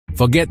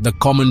Forget the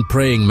common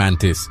praying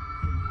mantis.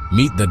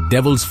 Meet the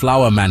devil's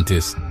flower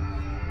mantis,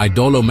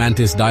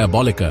 Mantis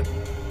diabolica.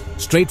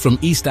 Straight from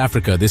East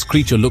Africa, this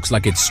creature looks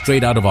like it's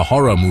straight out of a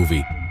horror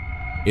movie.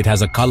 It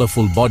has a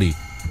colorful body,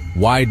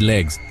 wide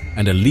legs,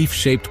 and a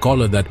leaf-shaped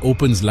collar that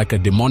opens like a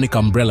demonic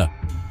umbrella.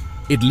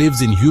 It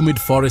lives in humid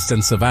forests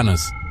and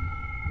savannas.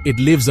 It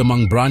lives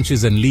among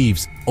branches and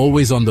leaves,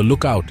 always on the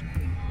lookout.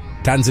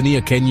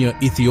 Tanzania, Kenya,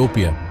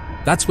 Ethiopia.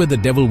 That's where the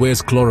devil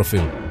wears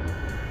chlorophyll.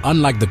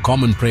 Unlike the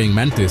common praying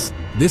mantis,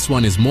 this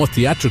one is more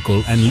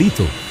theatrical and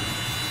lethal.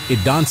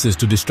 It dances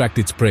to distract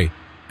its prey,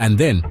 and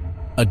then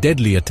a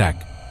deadly attack.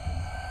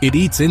 It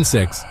eats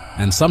insects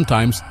and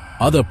sometimes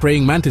other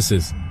praying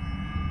mantises.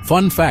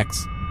 Fun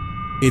facts: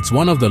 it's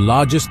one of the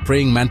largest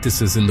praying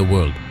mantises in the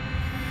world.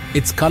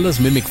 Its colors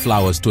mimic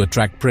flowers to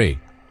attract prey.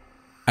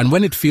 And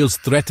when it feels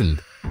threatened,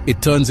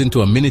 it turns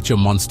into a miniature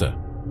monster.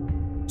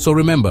 So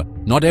remember,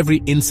 not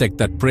every insect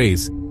that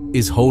preys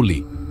is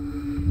holy.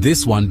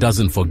 This one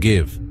doesn't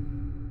forgive.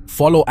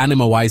 Follow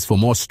AnimaWise for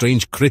more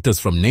strange critters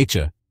from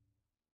nature.